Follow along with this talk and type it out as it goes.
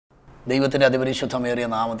ദൈവത്തിൻ്റെ അതിപരിശുദ്ധമേറിയ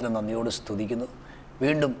നാമത്തിന് നന്ദിയോട് സ്തുതിക്കുന്നു.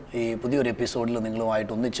 വീണ്ടും ഈ പുതിയൊരു എപ്പിസോഡിൽ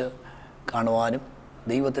നിങ്ങളുമായിട്ട് ഒന്നിച്ച് കാണുവാനും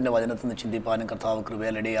ദൈവത്തിൻ്റെ വചനത്തിൽ നിന്ന് ചിന്തിപ്പാനും കർത്താവ്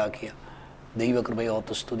കൃപയിലിടയാക്കിയ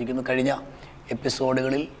ദൈവകൃപയോർത്ത് സ്തുതിക്കുന്നു. കഴിഞ്ഞ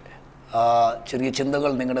എപ്പിസോഡുകളിൽ ചെറിയ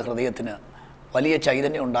ചിന്തകൾ നിങ്ങളുടെ ഹൃദയത്തിന് വലിയ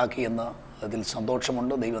ചൈതന്യം ഉണ്ടാക്കിയെന്ന് അതിൽ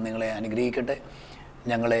സന്തോഷമുണ്ട്. ദൈവം നിങ്ങളെ അനുഗ്രഹിക്കട്ടെ.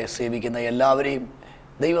 ഞങ്ങളെ സേവിക്കുന്ന എല്ലാവരെയും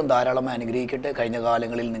ദൈവം ധാരാളമായി അനുഗ്രഹിക്കട്ടെ. കഴിഞ്ഞ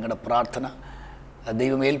കാലങ്ങളിൽ നിങ്ങളുടെ പ്രാർത്ഥന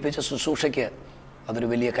ദൈവം ഏൽപ്പിച്ച ശുശ്രൂഷയ്ക്ക് അതൊരു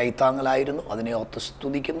വലിയ കൈത്താങ്ങലായിരുന്നു. അതിനെ ഓർത്ത്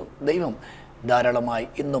സ്തുതിക്കുന്നു. ദൈവം ധാരാളമായി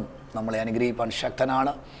ഇന്നും നമ്മളെ അനുഗ്രഹിപ്പാൻ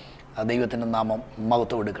ശക്തനാണ്. ദൈവത്തിൻ്റെ നാമം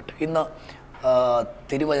മഹത്വം എടുക്കട്ടെ. ഇന്ന്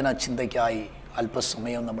തിരുവചന ചിന്തയ്ക്കായി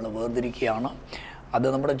അല്പസമയം നമ്മൾ വേർതിരിക്കുകയാണ്. അത്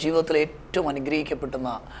നമ്മുടെ ജീവിതത്തിൽ ഏറ്റവും അനുഗ്രഹിക്കപ്പെടുന്ന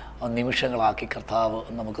നിമിഷങ്ങളാക്കി കർത്താവ്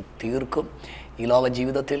നമുക്ക് തീർക്കും. ഈ ലോക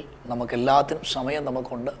ജീവിതത്തിൽ നമുക്കെല്ലാത്തിനും സമയം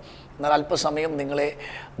നമുക്കുണ്ട്. എന്നാൽ അല്പസമയം നിങ്ങളെ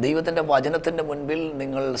ദൈവത്തിൻ്റെ വചനത്തിൻ്റെ മുൻപിൽ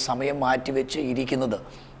നിങ്ങൾ സമയം മാറ്റിവെച്ച് ഇരിക്കുന്നത്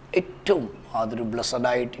ഏറ്റവും അതൊരു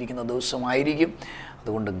ബ്ലെസ്സഡായിട്ടിരിക്കുന്ന ദിവസമായിരിക്കും.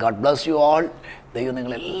 അതുകൊണ്ട് ഗഡ് ബ്ലസ് യു ആൾ. ദൈവം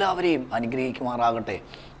നിങ്ങളെല്ലാവരെയും അനുഗ്രഹിക്കുമാറാകട്ടെ.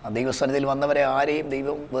 ദൈവസന്നിധിയിൽ വന്നവരെ ആരെയും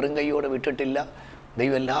ദൈവം വെറും കൈയോടെ വിട്ടിട്ടില്ല.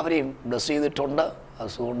 ദൈവം എല്ലാവരെയും ബ്ലസ് ചെയ്തിട്ടുണ്ട്.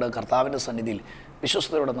 അതുകൊണ്ട് കർത്താവിൻ്റെ സന്നിധിയിൽ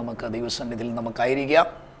വിശ്വസ്തയോടെ നമുക്ക് ദൈവസന്നിധിയിൽ നമുക്കായിരിക്കാം.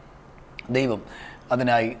 ദൈവം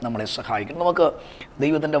അതിനായി നമ്മളെ സഹായിക്കണം. നമുക്ക്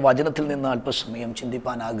ദൈവത്തിൻ്റെ വചനത്തിൽ നിന്ന് അല്പസമയം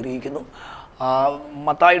ചിന്തിപ്പാൻ ആഗ്രഹിക്കുന്നു.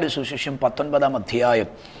 മത്തായിയുടെ സുവിശേഷം 19-ാം അധ്യായം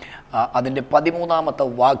അതിൻ്റെ 13-ാമത്തെ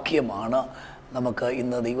വാക്യമാണ് നമുക്ക്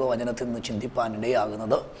ഇന്ന് ദൈവവചനത്തിൽ നിന്ന്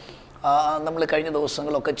ചിന്തിപ്പാനിടയാകുന്നത്. നമ്മൾ കഴിഞ്ഞ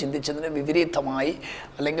ദിവസങ്ങളൊക്കെ ചിന്തിച്ചതിന് വിപരീതമായി,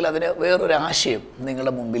 അല്ലെങ്കിൽ അതിന് വേറൊരാശയം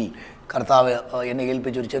നിങ്ങളുടെ മുമ്പിൽ കർത്താവ് എന്നെ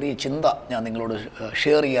ഏൽപ്പിച്ചൊരു ചെറിയ ചിന്ത ഞാൻ നിങ്ങളോട്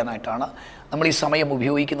ഷെയർ ചെയ്യാനായിട്ടാണ് നമ്മൾ ഈ സമയം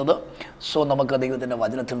ഉപയോഗിക്കുന്നത്. സോ നമുക്ക് ദൈവത്തിൻ്റെ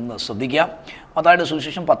വചനത്തിൽ നിന്ന് ശ്രദ്ധിക്കാം. മത്തായിയുടെ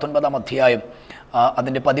സുവിശേഷം 19-ാം അധ്യായം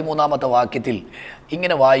അതിൻ്റെ 13-ാമത്തെ വാക്യത്തിൽ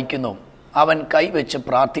ഇങ്ങനെ വായിക്കുന്നു: അവൻ കൈവച്ച്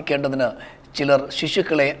പ്രാർത്ഥിക്കേണ്ടതിന് ചിലർ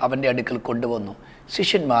ശിശുക്കളെ അവൻ്റെ അടുക്കൽ കൊണ്ടുവന്നു,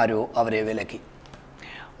 ശിഷ്യന്മാരോ അവരെ വിലക്കി.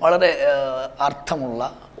 വളരെ അർത്ഥമുള്ള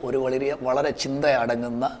വളരെ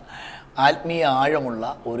ചിന്തയടങ്ങുന്ന ആത്മീയ ആഴമുള്ള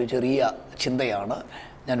ഒരു ചെറിയ ചിന്തയാണ്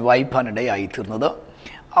ഞാൻ വായിപ്പാനിടയായിത്തീർന്നത്.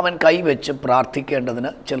 അവൻ കൈവച്ച് പ്രാർത്ഥിക്കേണ്ടതിന്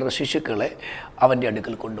ചിലർ ശിശുക്കളെ അവൻ്റെ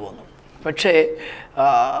അടുക്കൽ കൊണ്ടുവന്നു. പക്ഷേ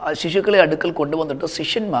ശിശുക്കളെ അടുക്കൽ കൊണ്ടുവന്നിട്ട്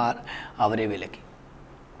ശിഷ്യന്മാർ അവരെ വിലക്കി.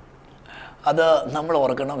 അത് നമ്മൾ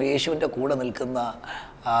ഓർക്കണം. യേശുവിൻ്റെ കൂടെ നിൽക്കുന്ന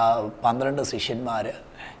 12 ശിഷ്യന്മാർ,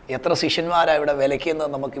 എത്ര ശിഷ്യന്മാരാണ് ഇവിടെ വിലക്കിയെന്ന്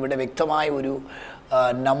നമുക്കിവിടെ വ്യക്തമായ ഒരു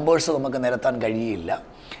നമ്പേഴ്സ് നമുക്ക് നിരത്താൻ കഴിയില്ല.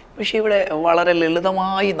 പക്ഷേ ഇവിടെ വളരെ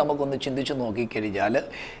ലളിതമായി നമുക്കൊന്ന് ചിന്തിച്ച് നോക്കിക്കഴിഞ്ഞാൽ,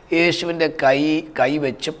 യേശുവിൻ്റെ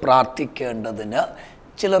കൈവച്ച് പ്രാർത്ഥിക്കേണ്ടതിന്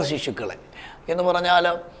ചിലർ ശിശുക്കളെ എന്ന് പറഞ്ഞാൽ,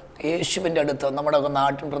 യേശുവിൻ്റെ അടുത്ത് നമ്മുടെ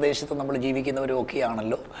നാട്ടിൻ പ്രദേശത്ത് നമ്മൾ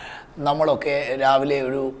ജീവിക്കുന്നവരൊക്കെയാണല്ലോ. നമ്മളൊക്കെ രാവിലെ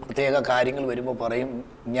ഒരു പ്രത്യേക കാര്യങ്ങൾ വരുമ്പോൾ പറയും,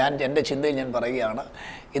 എൻ്റെ ചിന്തയിൽ ഞാൻ പറയുകയാണ്,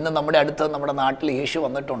 ഇന്ന് നമ്മുടെ അടുത്ത് നമ്മുടെ നാട്ടിൽ യേശു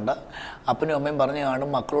വന്നിട്ടുണ്ട്. അപ്പനും അമ്മയും പറഞ്ഞു കാണും,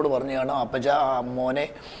 മക്കളോട് പറഞ്ഞു കാണും, അപ്പച്ച മോനെ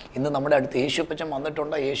ഇന്ന് നമ്മുടെ അടുത്ത് യേശുപ്പച്ചൻ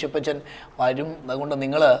വന്നിട്ടുണ്ട്, യേശുപ്പച്ചൻ വരും, അതുകൊണ്ട്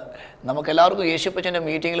നമുക്കെല്ലാവർക്കും യേശുപ്പച്ചൻ്റെ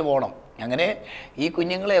മീറ്റിങ്ങിൽ പോകണം. അങ്ങനെ ഈ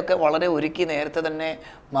കുഞ്ഞുങ്ങളെയൊക്കെ വളരെ ഒരുക്കി, നേരത്തെ തന്നെ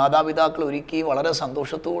മാതാപിതാക്കൾ ഒരുക്കി വളരെ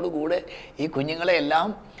സന്തോഷത്തോടു കൂടെ ഈ കുഞ്ഞുങ്ങളെ എല്ലാം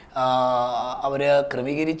അവർ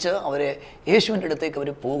ക്രമീകരിച്ച് യേശുവിൻ്റെ അടുത്തേക്ക് അവർ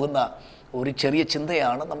പോകുന്ന ഒരു ചെറിയ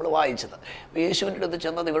ചിന്തയാണ് നമ്മൾ വായിച്ചത്. യേശുവിൻ്റെ അടുത്ത്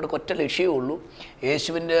ചെന്നത് ഇവർക്ക് ഒറ്റ ലക്ഷ്യമേ ഉള്ളൂ: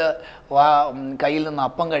 യേശുവിൻ്റെ കയ്യിൽ നിന്ന്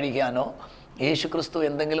അപ്പം കഴിക്കാനോ യേശു ക്രിസ്തു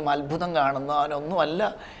എന്തെങ്കിലും അത്ഭുതം കാണുന്നതിനൊന്നുമല്ല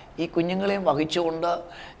ഈ കുഞ്ഞുങ്ങളെയും വഹിച്ചുകൊണ്ട്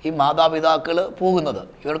ഈ മാതാപിതാക്കൾ പോകുന്നത്.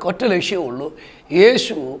 ഇവർക്ക് ഒറ്റ ലക്ഷ്യമേ ഉള്ളൂ: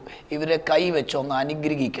 യേശു ഇവരെ കൈവച്ചൊന്ന്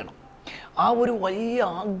അനുഗ്രഹിക്കണം. ആ ഒരു വലിയ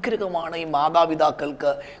ആഗ്രഹമാണ് ഈ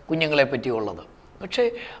മാതാപിതാക്കൾക്ക് കുഞ്ഞുങ്ങളെ പറ്റിയുള്ളത്. പക്ഷേ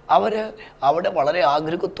അവിടെ വളരെ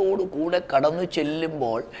ആഗ്രഹത്തോടു കൂടെ കടന്നു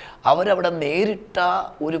ചെല്ലുമ്പോൾ അവരവിടെ നേരിട്ട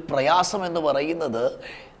ഒരു പ്രയാസം എന്ന് പറയുന്നത്,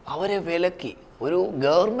 അവരെ വിലക്കി. ഒരു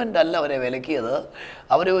ഗവൺമെൻറ് അല്ല അവരെ വിലക്കിയത്.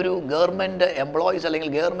 അവരെ ഒരു ഗവൺമെൻറ് എംപ്ലോയീസ് അല്ലെങ്കിൽ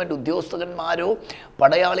ഗവൺമെൻറ് ഉദ്യോഗസ്ഥന്മാരോ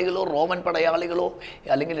പടയാളികളോ റോമൻ പടയാളികളോ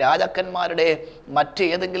അല്ലെങ്കിൽ രാജാക്കന്മാരുടെ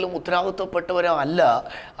മറ്റേതെങ്കിലും ഉത്തരവാദിത്വപ്പെട്ടവരോ അല്ല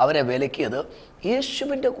അവരെ വിലക്കിയത്.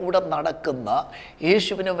 യേശുവിൻ്റെ കൂടെ നടക്കുന്ന,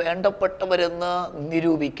 യേശുവിന് വേണ്ടപ്പെട്ടവരെന്ന്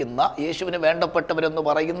നിരൂപിക്കുന്ന, യേശുവിന് വേണ്ടപ്പെട്ടവരെന്ന്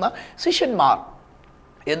പറയുന്ന ശിഷ്യന്മാർ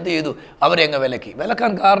എന്ത് ചെയ്തു? അവരെ അങ്ങ്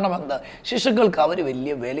വിലക്കാൻ കാരണം എന്താ? ശിശുക്കൾക്ക് അവർ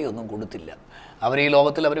വലിയ വിലയൊന്നും കൊടുത്തില്ല. ഈ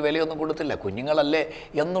ലോകത്തിൽ അവർ വിലയൊന്നും കൊടുത്തില്ല. കുഞ്ഞുങ്ങളല്ലേ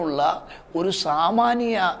എന്നുള്ള ഒരു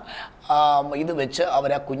സാമാന്യ ഇത് വെച്ച്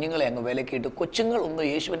അവർ ആ കുഞ്ഞുങ്ങളെ അങ്ങ് വിലക്കിയിട്ട്, കൊച്ചുങ്ങളൊന്നും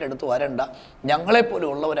യേശുവിൻ്റെ അടുത്ത് വരണ്ട, ഞങ്ങളെപ്പോലെ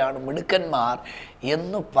ഉള്ളവരാണ് മിടുക്കന്മാർ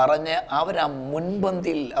എന്ന് പറഞ്ഞ് ആ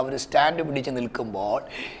മുൻപന്തിയിൽ അവർ സ്റ്റാൻഡ് പിടിച്ച് നിൽക്കുമ്പോൾ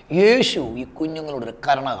യേശു ഈ കുഞ്ഞുങ്ങളോടൊരു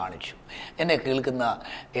കരുണ കാണിച്ചു. എന്നെ കേൾക്കുന്ന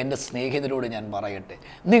എൻ്റെ സ്നേഹിതരോട് ഞാൻ പറയട്ടെ,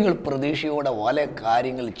 നിങ്ങൾ പ്രതീക്ഷയോടെ പല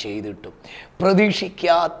കാര്യങ്ങൾ ചെയ്തിട്ടും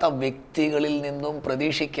പ്രതീക്ഷിക്കാത്ത വ്യക്തികളിൽ നിന്നും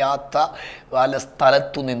പ്രതീക്ഷിക്കാത്ത പല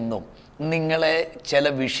സ്ഥലത്തു നിന്നും നിങ്ങളെ ചില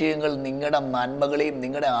വിഷയങ്ങൾ നിങ്ങളുടെ നന്മകളെയും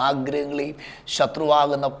നിങ്ങളുടെ ആഗ്രഹങ്ങളെയും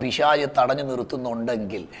ശത്രുവാകുന്ന പിശാച് തടഞ്ഞു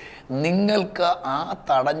നിർത്തുന്നുണ്ടെങ്കിൽ നിങ്ങൾക്ക് ആ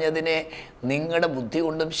തടഞ്ഞതിനെ നിങ്ങളുടെ ബുദ്ധി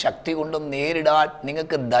കൊണ്ടും ശക്തി കൊണ്ടും നേരിടാൻ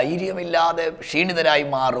നിങ്ങൾക്ക് ധൈര്യമില്ലാതെ ക്ഷീണിതരായി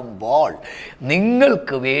മാറുമ്പോൾ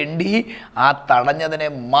നിങ്ങൾക്ക് വേണ്ടി ആ തടഞ്ഞതിനെ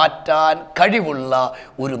മാറ്റാൻ കഴിവുള്ള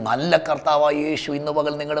ഒരു നല്ല കർത്താവായ യേശു ഇന്ന്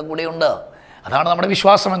പകൽ നിങ്ങളുടെ കൂടെയുണ്ട്. അതാണ് നമ്മുടെ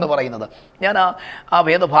വിശ്വാസം എന്ന് പറയുന്നത്. ഞാൻ ആ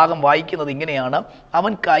വേദഭാഗം വായിക്കുന്നത് ഇങ്ങനെയാണ്: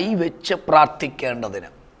 അവൻ കൈവച്ച് പ്രാർത്ഥിക്കേണ്ടതിന്.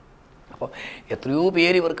 അപ്പോൾ എത്രയോ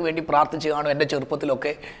പേര് ഇവർക്ക് വേണ്ടി പ്രാർത്ഥിച്ച് കാണും. എൻ്റെ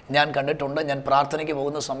ചെറുപ്പത്തിലൊക്കെ ഞാൻ കണ്ടിട്ടുണ്ട്. ഞാൻ പ്രാർത്ഥനയ്ക്ക്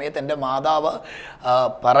പോകുന്ന സമയത്ത് എൻ്റെ മാതാവ്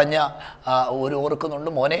പറഞ്ഞ ഓർക്കുന്നുണ്ട്,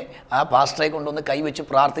 മോനെ ആ പാസ്റ്ററെ കൊണ്ടൊന്ന് കൈവച്ച്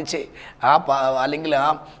പ്രാർത്ഥിച്ച്, അല്ലെങ്കിൽ ആ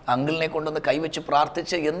അങ്കിളിനെ കൊണ്ടൊന്ന് കൈവച്ച്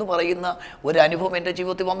പ്രാർത്ഥിച്ച് എന്ന് പറയുന്ന ഒരു അനുഭവം എൻ്റെ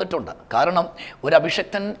ജീവിതത്തിൽ വന്നിട്ടുണ്ട്. കാരണം ഒരു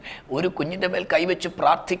അഭിഷക്തൻ ഒരു കുഞ്ഞിൻ്റെ മേൽ കൈവച്ച്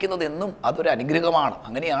പ്രാർത്ഥിക്കുന്നത് എന്നും അതൊരു അനുഗ്രഹമാണ്.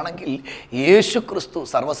 അങ്ങനെയാണെങ്കിൽ യേശു ക്രിസ്തു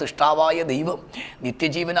സർവ്വസൃഷ്ടാവായ ദൈവം,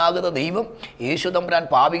 നിത്യജീവനാകുന്ന ദൈവം, യേശു തമ്പുരാൻ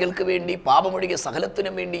പാപികൾക്ക് വേണ്ടി പാപമൊഴികെ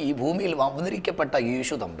സകലത്തിനും വേണ്ടി ഈ ഭൂമിയിൽ അവതരിക്കപ്പെട്ട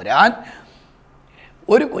യേശു തമ്പുരാൻ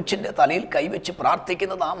ഒരു കൊച്ചിൻ്റെ തലയിൽ കൈവച്ച്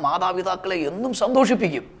പ്രാർത്ഥിക്കുന്നത് ആ മാതാപിതാക്കളെ എന്നും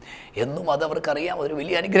സന്തോഷിപ്പിക്കും. എന്നും അതവർക്കറിയാം, ഒരു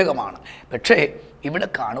വലിയ അനുഗ്രഹമാണ്. പക്ഷേ ഇവിടെ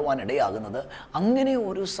കാണുവാനിടയാകുന്നത് അങ്ങനെ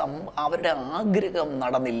ഒരു അവരുടെ ആഗ്രഹം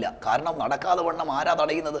നടന്നില്ല. കാരണം നടക്കാതെ വണ്ണം ആരാ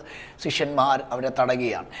തടയുന്നത്? ശിഷ്യന്മാർ അവരെ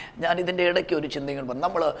തടയുകയാണ്. ഞാൻ ഇതിൻ്റെ ഇടയ്ക്ക് ഒരു ചിന്തകൾ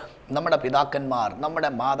നമ്മുടെ പിതാക്കന്മാർ, നമ്മുടെ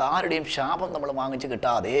ആരുടെയും ശാപം നമ്മൾ വാങ്ങിച്ച്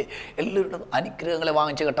കിട്ടാതെ എല്ലാവരുടെയും അനുഗ്രഹങ്ങളെ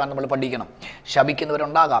വാങ്ങിച്ച് കിട്ടാൻ നമ്മൾ പഠിക്കണം.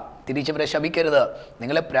 ശപിക്കുന്നവരുണ്ടാകാം, തിരിച്ചവരെ ശപിക്കരുത്.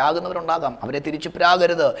 നിങ്ങളെ പ്രാകുന്നവരുണ്ടാകാം, അവരെ തിരിച്ച്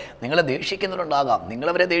പ്രാകരുത്. നിങ്ങളെ ദേഷിക്കുന്നവരുണ്ടാകാം,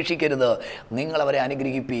 നിങ്ങളവരെ ദേഷിക്കരുത്. നിങ്ങളവരെ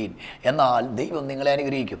അനുഗ്രഹിപ്പീൻ, എന്നാൽ ദൈവം നിങ്ങളെ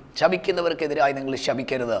അനുഗ്രഹിക്കും. ശപിക്കുന്നവർക്കെതിരായി നിങ്ങൾ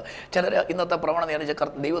ശപിക്കരുത്. ചിലർ ഇന്നത്തെ പ്രവണത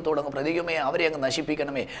ദൈവത്തോടങ്ങ് പ്രതികമേ, അവരെ അങ്ങ്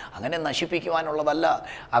നശിപ്പിക്കണമേ. അങ്ങനെ നശിപ്പിക്കുവാനുള്ളതല്ല.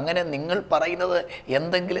 അങ്ങനെ നിങ്ങൾ പറയുന്നത്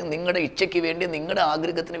എന്തെങ്കിലും നിങ്ങളുടെ ഇച്ഛയ്ക്ക് വേണ്ടി, നിങ്ങളുടെ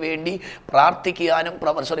ആഗ്രഹത്തിന് വേണ്ടി പ്രാർത്ഥിക്കാനും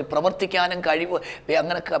പ്രവർത്തിക്കാനും കഴിവ്,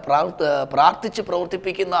 അങ്ങനെ പ്രാർത്ഥിച്ച്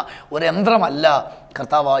പ്രവർത്തിപ്പിക്കുന്ന ഒരു യന്ത്രമല്ല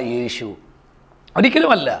കർത്താവായ യേശു.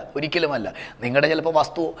 ഒരിക്കലുമല്ല. നിങ്ങളുടെ ചിലപ്പോൾ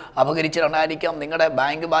വസ്തു അപഹരിച്ചിട്ടുണ്ടായിരിക്കാം, നിങ്ങളുടെ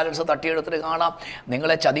ബാങ്ക് ബാലൻസ് തട്ടിയെടുത്തിട്ട് കാണാം,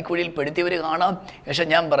 നിങ്ങളെ ചതിക്കുഴിയിൽ പെടുത്തിയവർ കാണാം. പക്ഷേ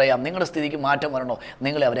ഞാൻ പറയാം, നിങ്ങളുടെ സ്ഥിതിക്ക് മാറ്റം വരണോ?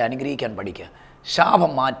 നിങ്ങളെ അവരെ അനുഗ്രഹിക്കാൻ പഠിക്കുക.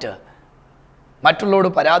 ശാപം മാറ്റ്, മറ്റുള്ളവരോട്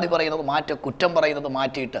പരാതി പറയുന്നത് മാറ്റ്, കുറ്റം പറയുന്നത്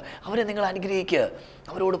മാറ്റിയിട്ട് അവരെ നിങ്ങൾ അനുഗ്രഹിക്കുക.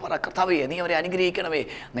 അവരോട് പറ, കർത്താവേ നീ അവരെ അനുഗ്രഹിക്കണമേ,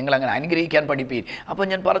 നിങ്ങളങ്ങനെ അനുഗ്രഹിക്കാൻ പഠിപ്പീൻ. അപ്പോൾ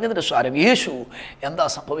ഞാൻ പറഞ്ഞതിൻ്റെ സാരം, യേശു എന്താ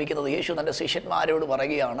സംഭവിക്കുന്നത്? യേശു തൻ്റെ ശിഷ്യന്മാരോട്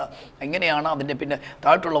പറയുകയാണ്. എങ്ങനെയാണ് അതിൻ്റെ പിന്നെ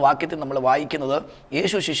താഴെയുള്ള വാക്യത്തിൽ നമ്മൾ വായിക്കുന്നത്?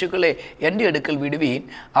 യേശു ശിശുക്കളെ എൻ്റെ അടുക്കൽ വിടുവീൻ,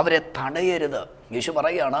 അവരെ തടയരുത്. യേശു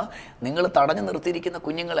പറയുകയാണ്, നിങ്ങൾ തടഞ്ഞു നിർത്തിയിരിക്കുന്ന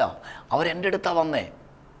കുഞ്ഞുങ്ങളാ, അവരെൻ്റെ അടുത്താ വന്നേ,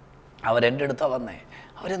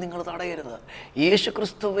 അവരെ നിങ്ങൾ തടയരുത്.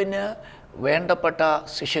 യേശുക്രിസ്തുവിന് വേണ്ടപ്പെട്ട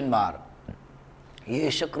ശിഷ്യന്മാർ,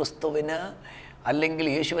 യേശുക്രിസ്തുവിന് അല്ലെങ്കിൽ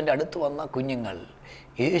യേശുവിൻ്റെ അടുത്ത് വന്ന കുഞ്ഞുങ്ങൾ,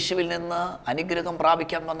 യേശുവിൽ നിന്ന് അനുഗ്രഹം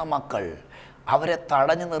പ്രാപിക്കാൻ വന്ന മക്കൾ, അവരെ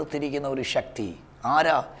തടഞ്ഞു നിർത്തിയിരിക്കുന്ന ഒരു ശക്തി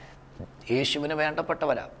ആരാ? യേശുവിന്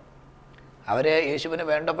വേണ്ടപ്പെട്ടവരാ. യേശുവിന്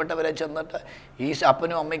വേണ്ടപ്പെട്ടവരെ ചെന്നിട്ട് ഈ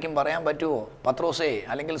അപ്പനും അമ്മയ്ക്കും പറയാൻ പറ്റുമോ? പത്രോസേ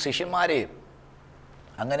അല്ലെങ്കിൽ ശിഷ്യന്മാരെ,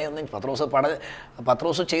 അങ്ങനെയൊന്നും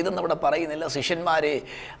പത്രോസ് ചെയ്തെന്ന് അവിടെ പറയുന്നില്ല. ശിഷ്യന്മാരെ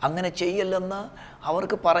അങ്ങനെ ചെയ്യല്ലെന്ന്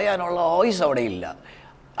അവർക്ക് പറയാനുള്ള വോയിസ് അവിടെ ഇല്ല.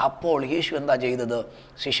 അപ്പോൾ യേശു എന്താ ചെയ്തത്?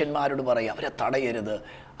 ശിഷ്യന്മാരോട് പറയുക, അവരെ തടയരുത്,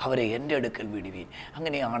 അവരെ എൻ്റെ അടുക്കൽ വിടുവീൻ.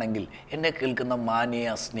 അങ്ങനെയാണെങ്കിൽ എന്നെ കേൾക്കുന്ന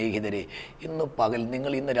മാന്യ സ്നേഹിതരെ, ഇന്ന് പകൽ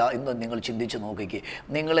ഇന്ന് നിങ്ങൾ ചിന്തിച്ച് നോക്കിക്കേ.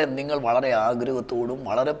 നിങ്ങൾ വളരെ ആഗ്രഹത്തോടും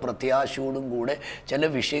വളരെ പ്രത്യാശയോടും കൂടെ ചില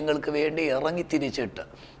വിഷയങ്ങൾക്ക് വേണ്ടി ഇറങ്ങിത്തിരിച്ചിട്ട്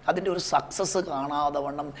അതിൻ്റെ ഒരു സക്സസ് കാണാതെ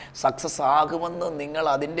വണ്ണം സക്സസ് ആകുമെന്ന് നിങ്ങൾ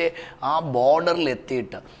അതിൻ്റെ ആ ബോർഡറിൽ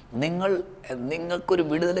എത്തിയിട്ട് നിങ്ങൾക്കൊരു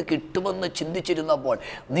വിടുതൽ കിട്ടുമെന്ന് ചിന്തിച്ചിരുന്നപ്പോൾ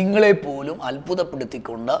നിങ്ങളെപ്പോലും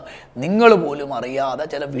അത്ഭുതപ്പെടുത്തിക്കൊണ്ട് നിങ്ങൾ പോലും അറിയാതെ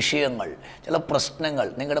ചില വിഷയങ്ങൾ, ചില പ്രശ്നങ്ങൾ,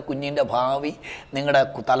 നിങ്ങളുടെ കുഞ്ഞിൻ്റെ ഭാവി, നിങ്ങളുടെ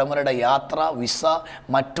തലമുറയുടെ യാത്ര, വിസ,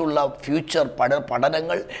 മറ്റുള്ള ഫ്യൂച്ചർ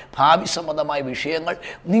പഠനങ്ങൾ, ഭാവി സംബന്ധമായ വിഷയങ്ങൾ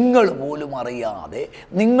നിങ്ങൾ പോലും അറിയാതെ,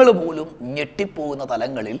 നിങ്ങൾ പോലും ഞെട്ടിപ്പോകുന്ന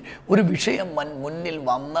തലങ്ങളിൽ ഒരു വിഷയം മുന്നിൽ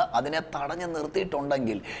വന്ന് അതിനെ തടഞ്ഞു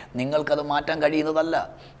നിർത്തിയിട്ടുണ്ടെങ്കിൽ നിങ്ങൾക്കത് മാറ്റാൻ കഴിയുന്നതല്ല,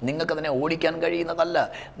 നിങ്ങൾക്കതിനെ ഓടിക്കാൻ കഴിയുന്നതല്ല.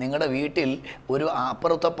 നിങ്ങളുടെ വീട്ടിൽ ഒരു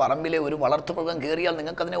അപ്പുറത്തെ പറമ്പിലെ ഒരു വളർത്തുമൃഗം കയറിയാൽ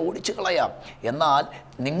നിങ്ങൾക്കതിനെ ഓടിച്ചു കളയാം. എന്നാൽ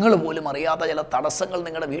നിങ്ങൾ പോലും അറിയാത്ത ചില തടസ്സങ്ങൾ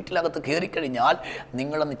നിങ്ങളുടെ വീട്ടിലകത്ത് കയറിക്കഴിഞ്ഞാൽ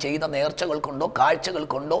നിങ്ങൾ ചെയ്ത നേർച്ചകൾ കൊണ്ടോ കാഴ്ചകൾ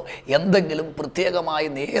കൊണ്ടോ എന്തെങ്കിലും പ്രത്യേകമായി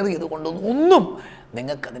നേറിയത് കൊണ്ടോ ഒന്നും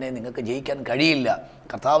നിങ്ങൾക്ക് ജയിക്കാൻ കഴിയില്ല.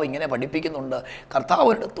 കർത്താവ് ഇങ്ങനെ പഠിപ്പിക്കുന്നുണ്ട്.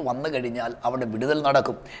 കർത്താവിൻ്റെ അടുത്ത് വന്നു കഴിഞ്ഞാൽ അവിടെ വിടുതൽ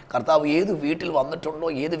നടക്കും. കർത്താവ് ഏത് വീട്ടിൽ വന്നിട്ടുണ്ടോ,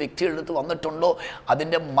 ഏത് വ്യക്തിയുടെ അടുത്ത് വന്നിട്ടുണ്ടോ,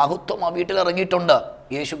 അതിൻ്റെ മഹത്വം ആ വീട്ടിൽ ഇറങ്ങിയിട്ടുണ്ട്.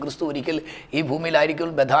 യേശു ക്രിസ്തു ഒരിക്കൽ ഈ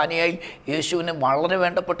ഭൂമിയിലായിരിക്കും ബഥാനിയയിൽ യേശുവിന് വളരെ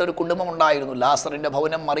വേണ്ടപ്പെട്ട ഒരു കുടുംബം ഉണ്ടായിരുന്നു. ലാസറിൻ്റെ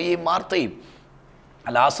ഭവനം മറിയയും മാർത്തയും.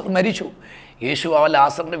 ലാസർ മരിച്ചു. യേശു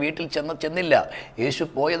ലാസറിൻ്റെ വീട്ടിൽ ചെന്നില്ല. യേശു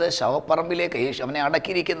പോയത് ശവപ്പറമ്പിലേക്ക്, അവനെ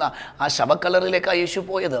അടക്കിയിരിക്കുന്ന ആ ശവക്കലറിലേക്കാണ് യേശു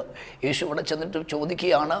പോയത്. യേശു അവിടെ ചെന്നിട്ട്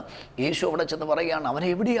ചോദിക്കുകയാണ്, യേശു അവിടെ ചെന്ന് പറയുകയാണ്, അവനെ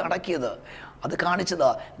എവിടെയാണ് അടക്കിയത്? അത് കാണിച്ചതാ,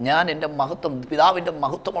 ഞാൻ എൻ്റെ മഹത്വം, പിതാവിൻ്റെ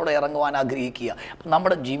മഹത്വം അവിടെ ഇറങ്ങുവാൻ ആഗ്രഹിക്കുക.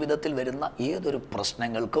 നമ്മുടെ ജീവിതത്തിൽ വരുന്ന ഏതൊരു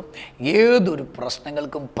പ്രശ്നങ്ങൾക്കും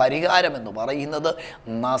പരിഹാരമെന്ന് പറയുന്നത്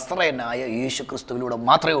നസറേയനായ യേശു ക്രിസ്തുവിലൂടെ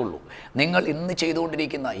മാത്രമേ ഉള്ളൂ. നിങ്ങൾ ഇന്ന്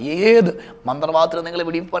ചെയ്തുകൊണ്ടിരിക്കുന്ന ഏത് മന്ത്രവാദത്തിനും നിങ്ങളെ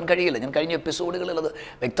വിടിവിപ്പാൻ കഴിയില്ല. ഞാൻ കഴിഞ്ഞ എപ്പിസോഡുകളിൽ അത്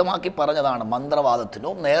വ്യക്തമാക്കി പറഞ്ഞതാണ്.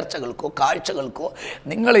 മന്ത്രവാദത്തിനോ നേർച്ചകൾക്കോ കാഴ്ചകൾക്കോ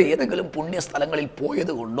നിങ്ങൾ ഏതെങ്കിലും പുണ്യസ്ഥലങ്ങളിൽ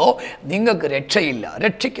പോയത് കൊണ്ടോ നിങ്ങൾക്ക് രക്ഷയില്ല.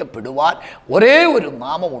 രക്ഷിക്കപ്പെടുവാൻ ഒരേ ഒരു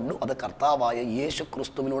നാമമുണ്ട്, അത് കർത്താവായ യേശു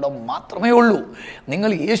ക്രിസ്തുവിലൂടെ മാത്രമേ ഉള്ളൂ.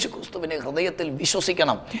 നിങ്ങൾ യേശു ക്രിസ്തുവിനെ ഹൃദയത്തിൽ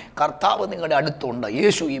വിശ്വസിക്കണം. കർത്താവ് നിങ്ങളുടെ അടുത്തുണ്ട്.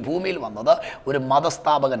 യേശു ഈ ഭൂമിയിൽ വന്നത് ഒരു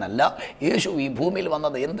മതസ്ഥാപകനല്ല. യേശു ഈ ഭൂമിയിൽ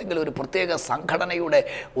വന്നത് എന്തെങ്കിലും ഒരു പ്രത്യേക സംഘടനയുടെ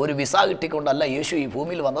ഒരു വിസ കിട്ടിക്കൊണ്ടല്ല യേശു ഈ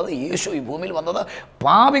ഭൂമിയിൽ വന്നത്. യേശു ഈ ഭൂമിയിൽ വന്നത്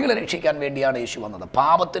പാപികളെ രക്ഷിക്കാൻ വേണ്ടിയാണ് യേശു വന്നത്.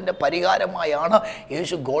 പാപത്തിൻ്റെ പരിഹാരമായാണ്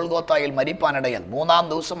യേശു ഗോൽഗോത്തായിൽ മരിപ്പാനിടയാൽ 3-ാം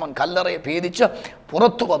ദിവസം അവൻ കല്ലറയെ ഭേദിച്ച്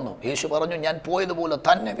പുറത്തു വന്നു. യേശു പറഞ്ഞു, ഞാൻ പോയതുപോലെ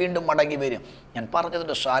തന്നെ വീണ്ടും മടങ്ങി വരും. ഞാൻ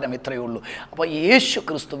പറഞ്ഞതിൻ്റെ സാരം ഇത്രയേ ഉള്ളൂ. അപ്പോൾ യേശു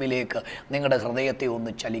ക്രിസ്തുവിലേക്ക് നിങ്ങളുടെ ഹൃദയത്തെ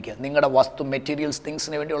ഒന്ന് ചലിക്കുക. നിങ്ങളുടെ മെറ്റീരിയൽസ്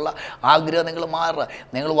തിങ്സിന് വേണ്ടിയുള്ള ആഗ്രഹം നിങ്ങൾ മാറുക.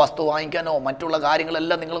 നിങ്ങൾ വസ്തു വാങ്ങിക്കാനോ മറ്റുള്ള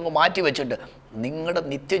കാര്യങ്ങളെല്ലാം നിങ്ങളങ്ങ് മാറ്റി വെച്ചിട്ട് നിങ്ങളുടെ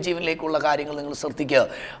നിത്യജീവനിലേക്കുള്ള കാര്യങ്ങൾ നിങ്ങൾ ശ്രദ്ധിക്കുക.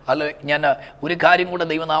 അല്ല, ഞാൻ ഒരു കാര്യം കൂടെ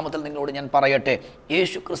ദൈവനാമത്തിൽ നിങ്ങളോട് ഞാൻ പറയട്ടെ.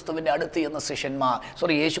 യേശു ക്രിസ്തുവിൻ്റെ അടുത്ത് എന്ന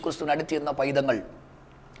യേശു ക്രിസ്തുവിൻ്റെ അടുത്ത് എന്ന പൈതങ്ങൾ,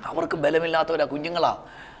 അവർക്ക് ബലമില്ലാത്തവരാ, കുഞ്ഞുങ്ങളാ.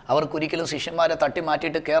 അവർക്കൊരിക്കലും ശിഷ്യന്മാരെ തട്ടി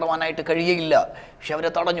മാറ്റിയിട്ട് കയറുവാനായിട്ട് കഴിയുകയില്ല. പക്ഷെ അവരെ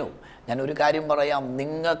തടഞ്ഞു. ഞാനൊരു കാര്യം പറയാം,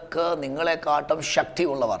 നിങ്ങളെക്കാട്ടും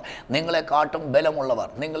ശക്തിയുള്ളവർ, നിങ്ങളെക്കാട്ടും ബലമുള്ളവർ,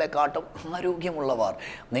 നിങ്ങളെക്കാട്ടും ആരോഗ്യമുള്ളവർ,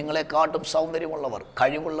 നിങ്ങളെക്കാട്ടും സൗന്ദര്യമുള്ളവർ,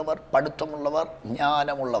 കഴിവുള്ളവർ, പഠിത്തമുള്ളവർ,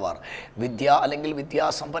 ജ്ഞാനമുള്ളവർ, അല്ലെങ്കിൽ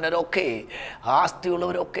വിദ്യാസമ്പന്നരൊക്കെ,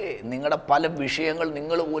 ആസ്തിയുള്ളവരൊക്കെ, നിങ്ങളുടെ പല വിഷയങ്ങൾ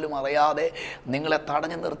നിങ്ങൾ പോലും അറിയാതെ നിങ്ങളെ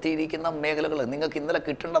തടഞ്ഞു നിർത്തിയിരിക്കുന്ന മേഖലകൾ നിങ്ങൾക്ക് ഇന്നലെ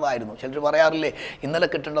കിട്ടേണ്ടതായിരുന്നു. ചിലർ പറയാറില്ലേ, ഇന്നലെ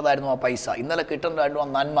കിട്ടേണ്ടതായിരുന്നു ആ പൈസ, ഇന്നലെ കിട്ടേണ്ടതായിരുന്നു ആ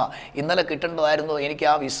നന്മ, ഇന്നലെ കിട്ടേണ്ടതായിരുന്നു എനിക്ക്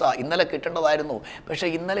ആ വിസ, ഇന്നലെ കിട്ടേണ്ടതായിരുന്നു. പക്ഷേ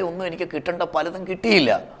ഇന്നലെ ഒന്നും എനിക്ക് കിട്ടേണ്ട പലതും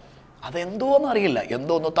കിട്ടിയില്ല. അതെന്തോന്നറിയില്ല,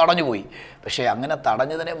 എന്തോ ഒന്ന് തടഞ്ഞുപോയി. പക്ഷേ അങ്ങനെ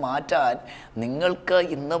തടഞ്ഞതിനെ മാറ്റാൻ നിങ്ങൾക്ക്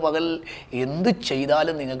ഇന്ന് പകൽ എന്ത്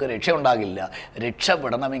ചെയ്താലും നിങ്ങൾക്ക് രക്ഷ ഉണ്ടാകില്ല.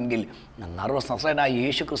 രക്ഷപ്പെടണമെങ്കിൽ നസറേയനായ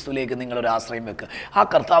യേശു ക്രിസ്തുവിലേക്ക് നിങ്ങളൊരു ആശ്രയം വെക്കുക. ആ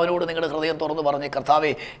കർത്താവിനോട് നിങ്ങളുടെ ഹൃദയം തുറന്ന് പറഞ്ഞ്,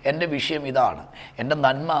 കർത്താവേ, എൻ്റെ വിഷയം ഇതാണ്, എൻ്റെ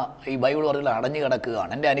നന്മ ഈ ബൈബിൾ പറഞ്ഞാൽ അടഞ്ഞു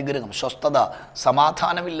കിടക്കുകയാണ്, എൻ്റെ അനുഗ്രഹം, സ്വസ്ഥത,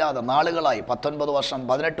 സമാധാനമില്ലാതെ നാളുകളായി, 19 വർഷം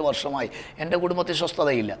 18 വർഷമായി എൻ്റെ കുടുംബത്തിൽ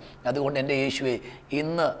സ്വസ്ഥതയില്ല. അതുകൊണ്ട് എൻ്റെ യേശുവേ,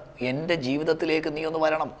 ഇന്ന് എൻ്റെ ജീവിതത്തിലേക്ക് നീ ഒന്ന്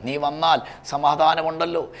വരണം. നീ വന്നാൽ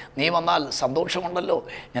സമാധാനമുണ്ടല്ലോ, നീ വന്നാൽ സന്തോഷമുണ്ടല്ലോ.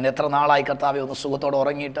 ഞാൻ എത്ര നാളായി കർത്താവെ ഒന്ന് സുഖത്തോടെ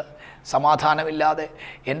ഉറങ്ങിയിട്ട്, സമാധാനമില്ലാതെ,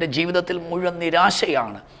 എൻ്റെ ജീവിതത്തിൽ മുഴുവൻ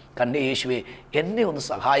നിരാശയാണ്. കണ്ടേ യേശുവേ, എന്നെ ഒന്ന്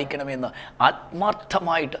സഹായിക്കണമെന്ന്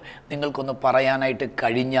ആത്മാർത്ഥമായിട്ട് നിങ്ങൾക്കൊന്ന് പറയാനായിട്ട്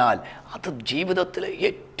കഴിഞ്ഞാൽ അത് ജീവിതത്തിലെ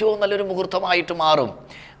ഏറ്റവും നല്ലൊരു മുഹൂർത്തമായിട്ട് മാറും.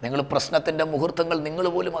 നിങ്ങൾ പ്രശ്നത്തിൻ്റെ മുഹൂർത്തങ്ങൾ നിങ്ങൾ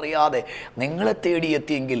പോലും അറിയാതെ നിങ്ങളെ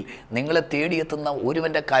തേടിയെത്തിയെങ്കിൽ, നിങ്ങളെ തേടിയെത്തുന്ന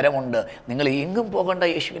ഒരുവൻ്റെ കരമുണ്ട്. നിങ്ങൾ എങ്ങും പോകേണ്ട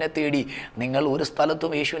യേശുവിനെ തേടി, നിങ്ങൾ ഒരു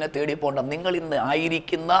സ്ഥലത്തും യേശുവിനെ തേടി പോകണ്ട. നിങ്ങൾ ഇന്ന്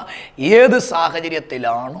ആയിരിക്കുന്ന ഏത്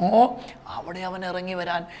സാഹചര്യത്തിലാണോ അവിടെ അവൻ ഇറങ്ങി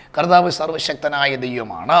വരാൻ കർത്താവ് സർവശക്തനായ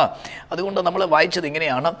ദൈവമാണ്. അതുകൊണ്ട് നമ്മൾ വായിച്ചത്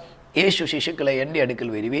ഇങ്ങനെയാണ്, യേശു ശിശുക്കളെ എൻ്റെ അടുക്കൽ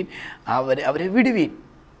വരുവീൻ, അവരെ വിടുവീൻ,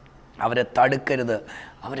 അവരെ തടുക്കരുത്.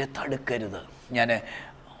 ഞാൻ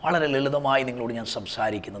വളരെ ലളിതമായി നിങ്ങളോട് ഞാൻ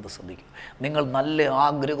സംസാരിക്കുന്നത് ശ്രദ്ധിക്കും. നിങ്ങൾ നല്ല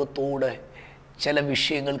ആഗ്രഹത്തോടെ ചില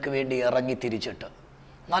വിഷയങ്ങൾക്ക് വേണ്ടി ഇറങ്ങിത്തിരിച്ചിട്ട്,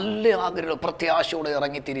 നല്ല ആഗ്രഹം പ്രത്യാശയോടെ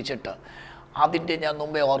ഇറങ്ങിത്തിരിച്ചിട്ട്, അതിൻ്റെ ഞാൻ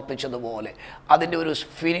മുമ്പേ ഓർപ്പിച്ചതുപോലെ അതിൻ്റെ ഒരു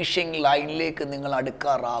ഫിനിഷിംഗ് ലൈനിലേക്ക് നിങ്ങൾ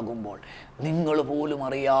അടുക്കാറാകുമ്പോൾ നിങ്ങൾ പോലും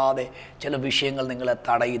അറിയാതെ ചില വിഷയങ്ങൾ നിങ്ങളെ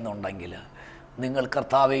തടയുന്നുണ്ടെങ്കിൽ, നിങ്ങൾ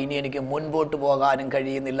കർത്താവേ, ഇനി എനിക്ക് മുൻപോട്ട് പോകാനും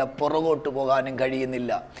കഴിയുന്നില്ല, പുറകോട്ട് പോകാനും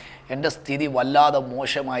കഴിയുന്നില്ല, എൻ്റെ സ്ഥിതി വല്ലാതെ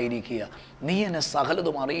മോശമായിരിക്കുക, നീ എന്നെ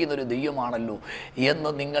സകലതും അറിയുന്നൊരു ദൈവമാണല്ലോ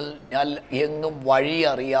എന്ന് നിങ്ങൾ എങ്ങും വഴി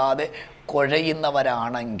അറിയാതെ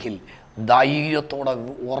കുഴയുന്നവരാണെങ്കിൽ ധൈര്യത്തോടെ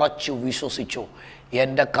ഉറച്ചു വിശ്വസിച്ചോ.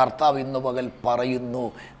 എൻ്റെ കർത്താവ് ഇന്ന് പകൽ പറയുന്നു,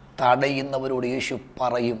 തടയുന്നവരോട് യേശു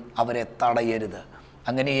പറയും, അവരെ തടയരുത്.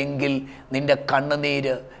 അങ്ങനെയെങ്കിൽ നിൻ്റെ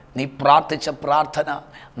കണ്ണുനീര്, നീ പ്രാർത്ഥിച്ച പ്രാർത്ഥന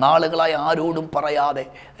നാളുകളായി ആരോടും പറയാതെ,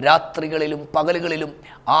 രാത്രികളിലും പകലുകളിലും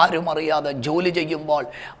ആരും അറിയാതെ ജോലി ചെയ്യുമ്പോൾ,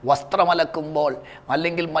 വസ്ത്രമലക്കുമ്പോൾ,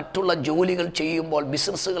 അല്ലെങ്കിൽ മറ്റുള്ള ജോലികൾ ചെയ്യുമ്പോൾ,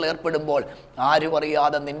 ബിസിനസ്സുകൾ ഏർപ്പെടുമ്പോൾ ആരും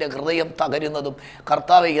അറിയാതെ നിൻ്റെ ഹൃദയം തകരുന്നതും,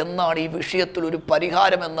 കർത്താവെ, എന്നാണ് ഈ വിഷയത്തിലൊരു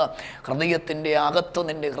പരിഹാരമെന്ന്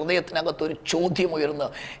നിൻ്റെ ഹൃദയത്തിനകത്തൊരു ചോദ്യമുയർന്ന്,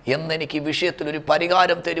 എന്നെനിക്ക് ഈ വിഷയത്തിലൊരു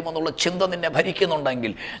പരിഹാരം തരുമെന്നുള്ള ചിന്ത നിന്നെ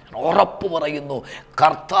ഭരിക്കുന്നുണ്ടെങ്കിൽ ഞാൻ ഉറപ്പ് പറയുന്നു,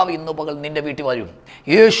 കർത്താവ് ഇന്ന് പകൽ നിൻ്റെ വീട്ടിൽ വരും.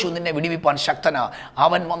 യേശു യേശു നിന്നെ വിടിവിപ്പാൻ ശക്തനാ.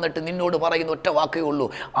 അവൻ വന്നിട്ട് നിന്നോട് പറയുന്ന ഒറ്റ വാക്കേ ഉള്ളൂ,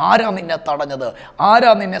 ആരാ നിന്നെ തടഞ്ഞത്,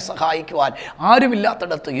 ആരാ നിന്നെ സഹായിക്കുവാൻ?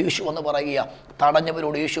 ആരുമില്ലാത്തിടത്ത് യേശു എന്ന് പറയുക.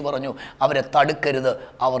 തടഞ്ഞവരോട് യേശു പറഞ്ഞു, അവരെ തടുക്കരുത്,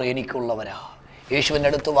 അവർ എനിക്കുള്ളവരാ. യേശുവിൻ്റെ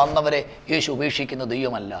അടുത്ത് വന്നവരെ യേശു ഉപേക്ഷിക്കുന്ന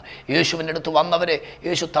ദൈവമല്ല. യേശുവിൻ്റെ അടുത്ത് വന്നവരെ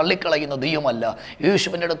യേശു തള്ളിക്കളയുന്ന ദൈവമല്ല.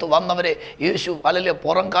 യേശുവിൻ്റെ അടുത്ത് വന്നവരെ യേശു അല്ലെ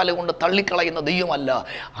പുറംകാല് കൊണ്ട് തള്ളിക്കളയുന്ന ദൈവമല്ല.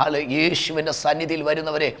 യേശുവിൻ്റെ സന്നിധിയിൽ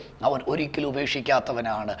വരുന്നവരെ അവൻ ഒരിക്കലും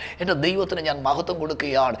ഉപേക്ഷിക്കാത്തവനാണ്. എൻ്റെ ദൈവത്തിന് ഞാൻ മഹത്വം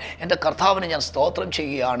കൊടുക്കുകയാണ്. എൻ്റെ കർത്താവിന് ഞാൻ സ്തോത്രം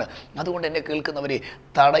ചെയ്യുകയാണ്. അതുകൊണ്ട് എന്നെ കേൾക്കുന്നവരെ,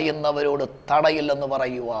 തടയുന്നവരോട് തടയില്ലെന്ന്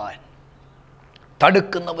പറയുവാൻ,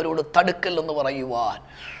 തടുക്കുന്നവരോട് തടുക്കല്ലെന്ന് പറയുവാൻ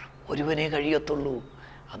ഒരുവനേ കഴിയത്തുള്ളൂ.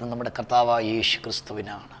 അത് നമ്മുടെ കർത്താവായ യേശു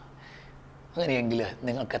ക്രിസ്തുവിനാണ്. അങ്ങനെയെങ്കിൽ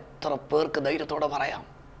നിങ്ങൾക്ക് എത്ര പേർക്ക് ധൈര്യത്തോടെ പറയാം,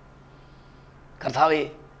 കർത്താവേ,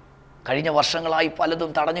 കഴിഞ്ഞ വർഷങ്ങളായി പലതും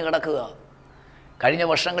തടഞ്ഞു കിടക്കുക, കഴിഞ്ഞ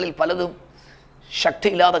വർഷങ്ങളിൽ പലതും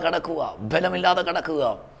ശക്തിയില്ലാതെ കിടക്കുക, ബലമില്ലാതെ കിടക്കുക.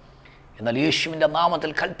 എന്നാൽ യേശുവിൻ്റെ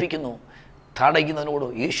നാമത്തിൽ കൽപ്പിക്കുന്നു, തടയുന്നതിനോട്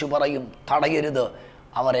യേശു പറയും, തടയരുത്,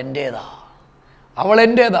 അവർ എൻ്റേതാ, അവൾ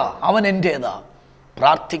എൻ്റേതാ, അവൻ എൻ്റേതാ.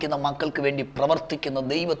 പ്രാർത്ഥിക്കുന്ന മക്കൾക്ക് വേണ്ടി പ്രവർത്തിക്കുന്ന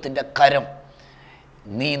ദൈവത്തിൻ്റെ കരം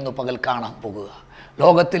നീ ഇന്ന് പകൽ കാണാൻ പോകുക.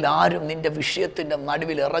 ലോകത്തിൽ ആരും നിൻ്റെ വിഷയത്തിൻ്റെ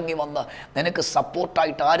നടുവിൽ ഇറങ്ങി വന്ന് നിനക്ക്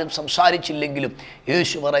സപ്പോർട്ടായിട്ട് ആരും സംസാരിച്ചില്ലെങ്കിലും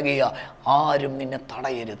യേശു പറയുക, ആരും നിന്നെ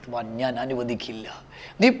തടയരുത്തുവാൻ ഞാൻ അനുവദിക്കില്ല.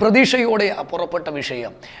 നീ പ്രതീക്ഷയോടെ പുറപ്പെട്ട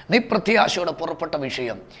വിഷയം, നീ പ്രത്യാശയോടെ പുറപ്പെട്ട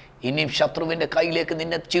വിഷയം, ഇനിയും ശത്രുവിൻ്റെ കയ്യിലേക്ക്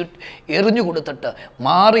നിന്നെ എറിഞ്ഞു കൊടുത്തിട്ട്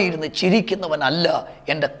മാറിയിരുന്ന് ചിരിക്കുന്നവനല്ല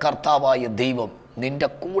എൻ്റെ കർത്താവായ ദൈവം. നിൻ്റെ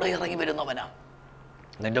കൂടെ ഇറങ്ങി വരുന്നവനാണ്.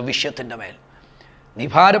 നിൻ്റെ വിഷയത്തിൻ്റെ മേൽ, നീ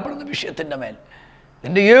ഭാരപ്പെടുന്ന വിഷയത്തിൻ്റെ മേൽ,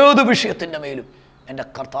 നിൻ്റെ ഏത് വിഷയത്തിൻ്റെ മേലും എൻ്റെ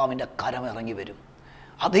കർത്താവിൻ്റെ കരം ഇറങ്ങി വരും.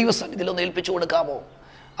 ആ ദൈവസന്നിധിയിലൊന്ന് ഏൽപ്പിച്ചു കൊടുക്കാമോ?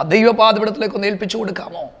 ആ ദൈവപാദപീഠത്തിലേക്കൊന്ന് ഏൽപ്പിച്ചു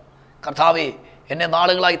കൊടുക്കാമോ? കർത്താവേ, എന്നെ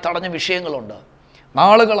നാളുകളായി തടഞ്ഞ വിഷയങ്ങളുണ്ട്,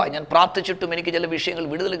 നാളുകളായി ഞാൻ പ്രാർത്ഥിച്ചിട്ടും എനിക്ക് ചില വിഷയങ്ങൾ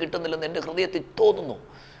വിടുതൽ കിട്ടുന്നില്ലെന്ന് എൻ്റെ ഹൃദയത്തിൽ തോന്നുന്നു.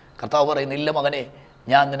 കർത്താവ് പറയുന്നു, ഇല്ല മകനെ,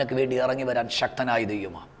 ഞാൻ നിനക്ക് വേണ്ടി ഇറങ്ങി വരാൻ ശക്തനായ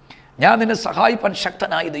ദൈവമാണ്, ഞാൻ നിന്നെ സഹായിപ്പാൻ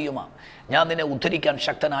ശക്തനായ ദൈവമാണ്, ഞാൻ നിന്നെ ഉദ്ധരിക്കാൻ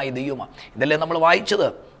ശക്തനായ ദൈവമാണ്. ഇതല്ലേ നമ്മൾ വായിച്ചത്?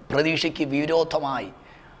 പ്രതീക്ഷയ്ക്ക് വിരോധമായി,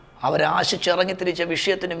 അവരാശിച്ചിറങ്ങി തിരിച്ച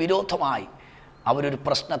വിഷയത്തിന് വിരോധമായി അവരൊരു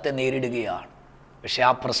പ്രശ്നത്തെ നേരിടുകയാണ്. പക്ഷേ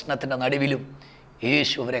ആ പ്രശ്നത്തിൻ്റെ നടുവിലും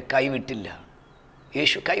യേശു അവരെ കൈവിട്ടില്ല.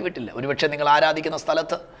 യേശു കൈവിട്ടില്ല. ഒരുപക്ഷെ നിങ്ങൾ ആരാധിക്കുന്ന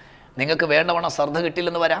സ്ഥലത്ത് നിങ്ങൾക്ക് വേണ്ടവണ്ണം ശ്രദ്ധ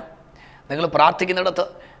കിട്ടില്ലെന്ന് വരാം, നിങ്ങൾ പ്രാർത്ഥിക്കുന്നിടത്ത്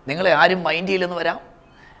നിങ്ങളെ ആരും മൈൻഡ് ചെയ്യില്ലെന്ന് വരാം,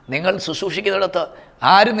 നിങ്ങൾ ശുശ്രൂഷിക്കുന്നിടത്ത്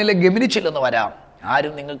ആരും നിങ്ങളെ ഗമനിച്ചില്ലെന്ന് വരാം,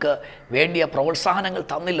 ആരും നിങ്ങൾക്ക് വേണ്ടിയ പ്രോത്സാഹനങ്ങൾ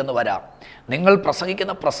തന്നില്ലെന്ന് വരാം, നിങ്ങൾ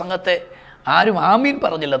പ്രസംഗിക്കുന്ന പ്രസംഗത്തെ ആരും ആമീൻ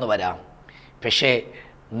പറഞ്ഞില്ലെന്ന് വരാം. പക്ഷേ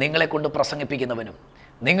നിങ്ങളെ കൊണ്ട് പ്രസംഗിപ്പിക്കുന്നവനും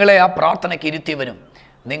നിങ്ങളെ ആ പ്രാർത്ഥനയ്ക്ക് ഇരുത്തിയവനും,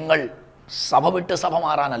 നിങ്ങൾ സഭ വിട്ട് സഭ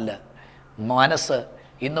മാറാനല്ല, മനസ്സ്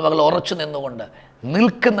ഇന്ന് പകൽ ഉറച്ചു നിന്നുകൊണ്ട്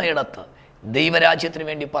നിൽക്കുന്നയിടത്ത് ദൈവരാജ്യത്തിന്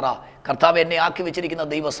വേണ്ടി പറ, കർത്താവ് എന്നെ ആക്കി വെച്ചിരിക്കുന്ന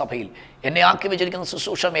ദൈവസഭയിൽ, എന്നെ ആക്കി വെച്ചിരിക്കുന്ന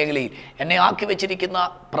ശുശ്രൂഷ മേഖലയിൽ, എന്നെ ആക്കി വെച്ചിരിക്കുന്ന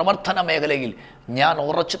പ്രവർത്തന മേഖലയിൽ ഞാൻ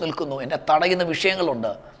ഉറച്ചു നിൽക്കുന്നു. എന്നെ തടയുന്ന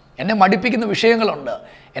വിഷയങ്ങളുണ്ട്, എന്നെ മടിപ്പിക്കുന്ന വിഷയങ്ങളുണ്ട്,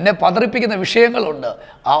 എന്നെ പതറിപ്പിക്കുന്ന വിഷയങ്ങളുണ്ട്.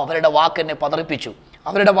 അവരുടെ വാക്ക് എന്നെ പതറിപ്പിച്ചു,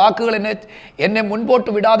 അവരുടെ വാക്കുകൾ എന്നെ മുൻപോട്ട്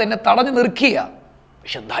വിടാതെ എന്നെ തടഞ്ഞു നിർക്കുക.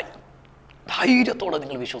 പക്ഷെ ധൈര്യത്തോടെ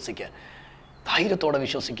നിങ്ങൾ വിശ്വസിക്കുക, ധൈര്യത്തോടെ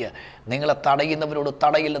വിശ്വസിക്കുക. നിങ്ങളെ തടയുന്നവരോട്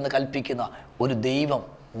തടയില്ലെന്ന് കൽപ്പിക്കുന്ന ഒരു ദൈവം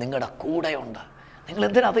നിങ്ങളുടെ കൂടെയുണ്ട്. നിങ്ങൾ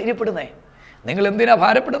എന്തിനാ ധൈര്യപ്പെടുന്നേ? നിങ്ങൾ എന്തിനാ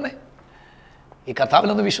ഭാരപ്പെടുന്നേ? ഈ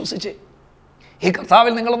കർത്താവിലൊന്ന് വിശ്വസിച്ചേ, ഈ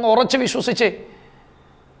കർത്താവിൽ നിങ്ങളൊന്ന് ഉറച്ച് വിശ്വസിച്ചേ.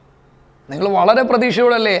 നിങ്ങൾ വളരെ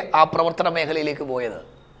പ്രതീക്ഷയോടല്ലേ ആ പ്രവർത്തന മേഖലയിലേക്ക് പോയത്?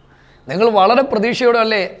 നിങ്ങൾ വളരെ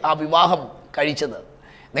പ്രതീക്ഷയോടല്ലേ ആ വിവാഹം കഴിച്ചത്?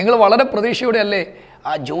 നിങ്ങൾ വളരെ പ്രതീക്ഷയോടെയല്ലേ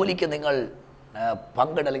ആ ജോലിക്ക് നിങ്ങൾ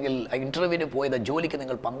അല്ലെങ്കിൽ ഇൻ്റർവ്യൂവിന് പോയത്, ജോലിക്ക്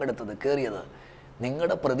നിങ്ങൾ പങ്കെടുത്തത്, കയറിയത്?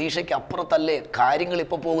 നിങ്ങളുടെ പ്രതീക്ഷയ്ക്ക് അപ്പുറത്തല്ലേ കാര്യങ്ങൾ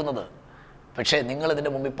ഇപ്പോൾ പോകുന്നത്. പക്ഷേ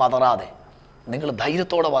നിങ്ങളിതിൻ്റെ മുമ്പിൽ പതറാതെ നിങ്ങൾ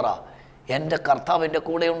ധൈര്യത്തോടെ പറ, എൻ്റെ കർത്താവ് എൻ്റെ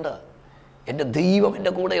കൂടെയുണ്ട്, എൻ്റെ ദൈവം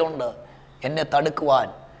എൻ്റെ കൂടെയുണ്ട്, എന്നെ തടുക്കുവാൻ,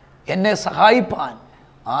 എന്നെ സഹായിപ്പാൻ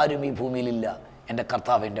ആരും ഈ ഭൂമിയിലില്ല, എൻ്റെ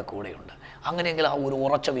കർത്താവ് എൻ്റെ കൂടെയുണ്ട്. അങ്ങനെയെങ്കിൽ ആ ഒരു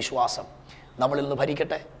ഉറച്ച വിശ്വാസം നമ്മളിൽ നിന്ന്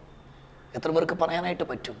ഭരിക്കട്ടെ. എത്ര പേർക്ക് പറയാനായിട്ട്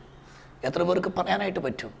പറ്റും? എത്ര പേർക്ക് പറയാനായിട്ട്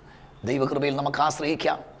പറ്റും? ദൈവകൃപയിൽ നമുക്ക്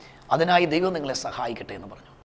ആശ്രയിക്കാം. അതിനായി ദൈവം നിങ്ങളെ സഹായിക്കട്ടെ എന്ന് പറഞ്ഞു.